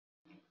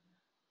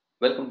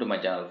Welcome to my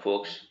channel,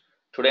 folks.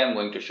 Today I'm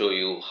going to show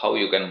you how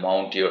you can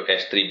mount your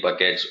S3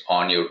 buckets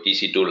on your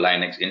EC2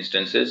 Linux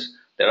instances.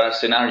 There are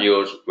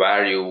scenarios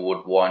where you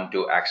would want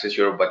to access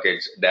your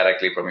buckets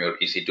directly from your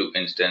EC2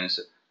 instance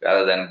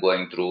rather than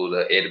going through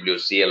the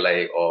AWS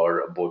CLI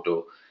or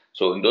Boto.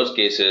 So in those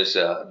cases,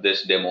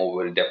 this demo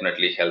will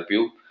definitely help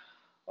you.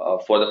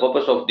 For the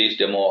purpose of this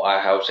demo,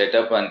 I have set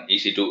up an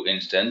EC2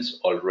 instance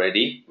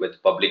already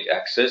with public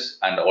access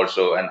and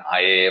also an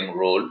IAM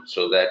role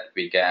so that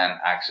we can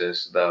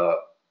access the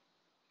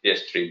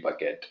S3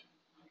 bucket.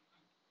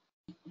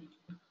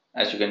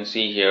 As you can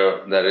see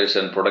here, there is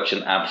a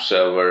production app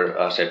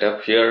server set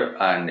up here,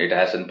 and it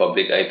has a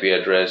public IP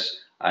address,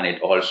 and it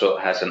also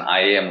has an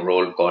IAM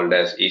role called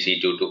as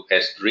EC2 to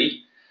S3.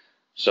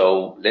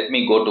 So let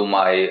me go to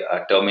my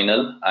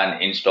terminal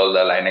and install the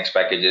Linux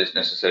packages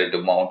necessary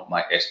to mount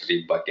my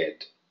S3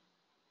 bucket.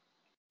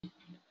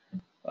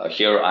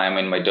 Here I am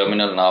in my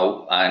terminal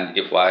now, and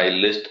if I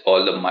list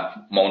all the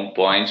mount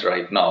points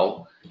right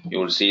now, you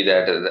will see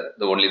that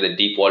only the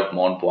default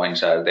mount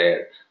points are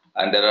there.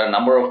 And there are a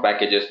number of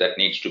packages that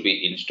needs to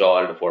be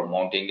installed for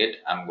mounting it.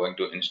 I'm going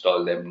to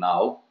install them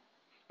now,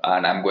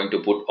 and I'm going to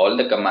put all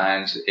the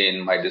commands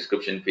in my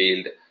description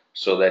field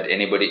so that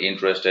anybody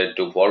interested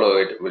to follow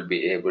it will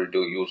be able to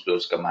use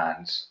those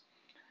commands.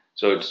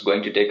 So it's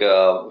going to take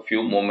a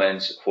few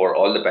moments for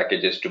all the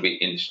packages to be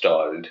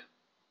installed.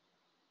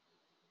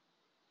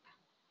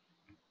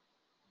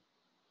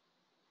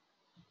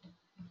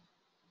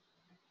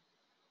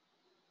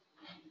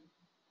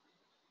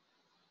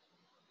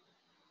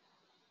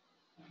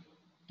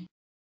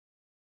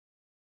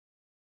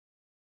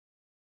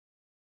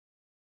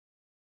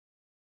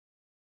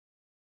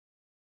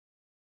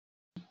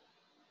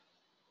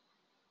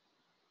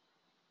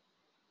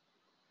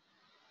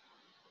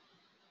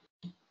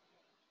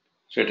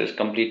 So it has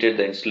completed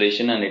the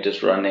installation and it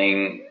is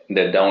running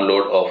the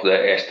download of the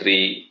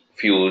S3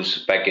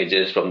 Fuse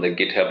packages from the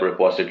GitHub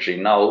repository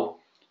now,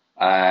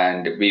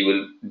 and we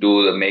will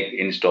do the make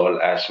install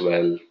as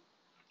well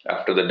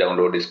after the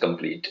download is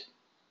complete.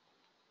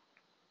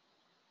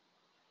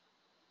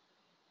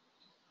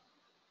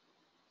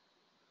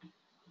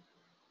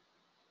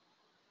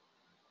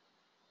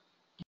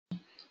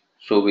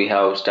 So we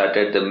have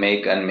started the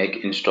make and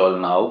make install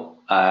now,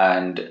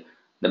 and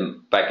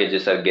the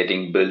packages are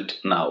getting built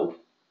now.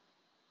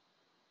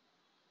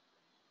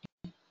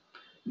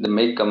 The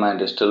make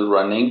command is still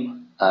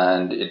running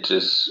and it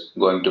is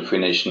going to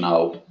finish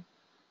now.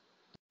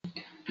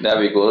 There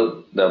we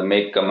go, the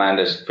make command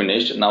is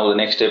finished. Now the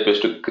next step is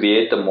to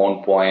create the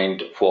mount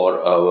point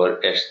for our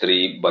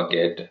S3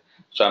 bucket.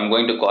 So I'm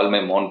going to call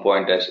my mount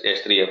point as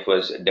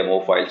S3FS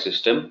demo file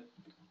system.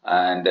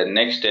 And the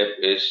next step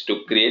is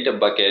to create a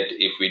bucket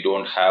if we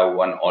don't have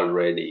one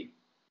already.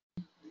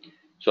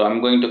 So I'm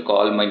going to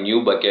call my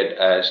new bucket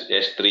as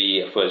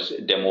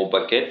S3FS demo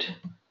bucket.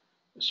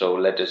 So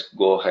let us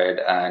go ahead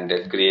and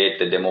create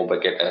the demo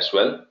bucket as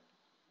well.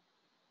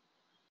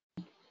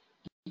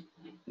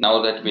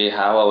 Now that we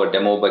have our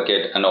demo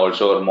bucket and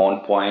also our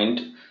mount point,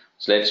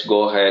 so let's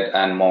go ahead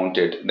and mount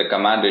it. The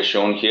command is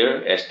shown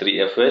here,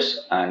 S3FS,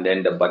 and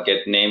then the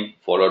bucket name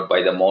followed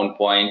by the mount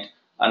point.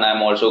 And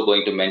I'm also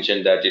going to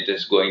mention that it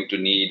is going to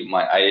need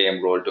my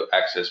IAM role to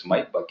access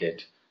my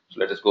bucket. So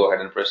let us go ahead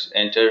and press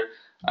enter.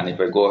 And if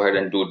I go ahead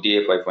and do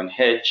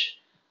df-h,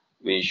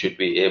 we should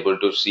be able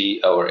to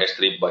see our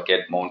S3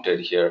 bucket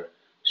mounted here.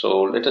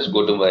 So let us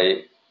go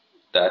to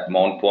that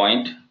mount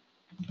point,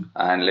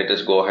 and let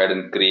us go ahead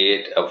and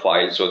create a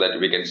file so that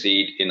we can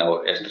see it in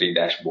our S3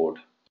 dashboard.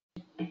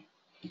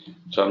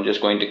 So I'm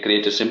just going to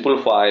create a simple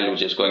file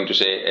which is going to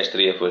say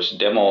S3FS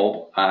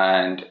demo,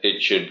 and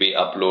it should be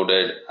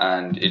uploaded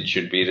and it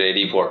should be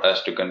ready for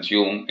us to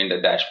consume in the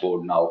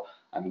dashboard now.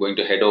 I'm going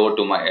to head over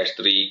to my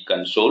S3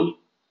 console.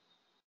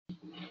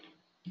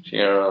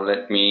 Here,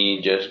 let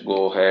me just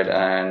go ahead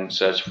and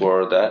search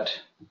for that.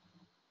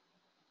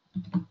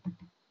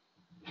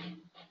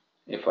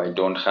 If I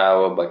don't have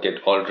a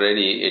bucket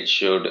already, it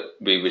should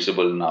be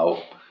visible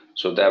now.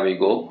 So there we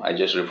go. I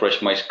just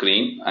refresh my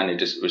screen and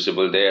it is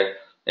visible there.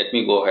 Let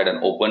me go ahead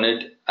and open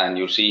it, and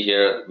you see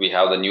here we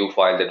have the new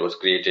file that was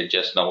created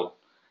just now.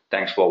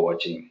 Thanks for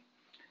watching.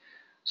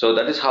 So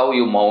that is how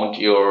you mount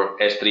your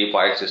S3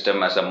 file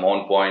system as a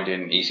mount point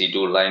in EC2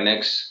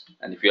 Linux.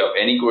 And if you have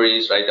any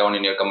queries, write down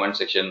in your comment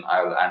section.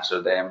 I will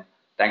answer them.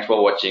 Thanks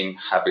for watching.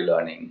 Happy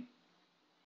learning.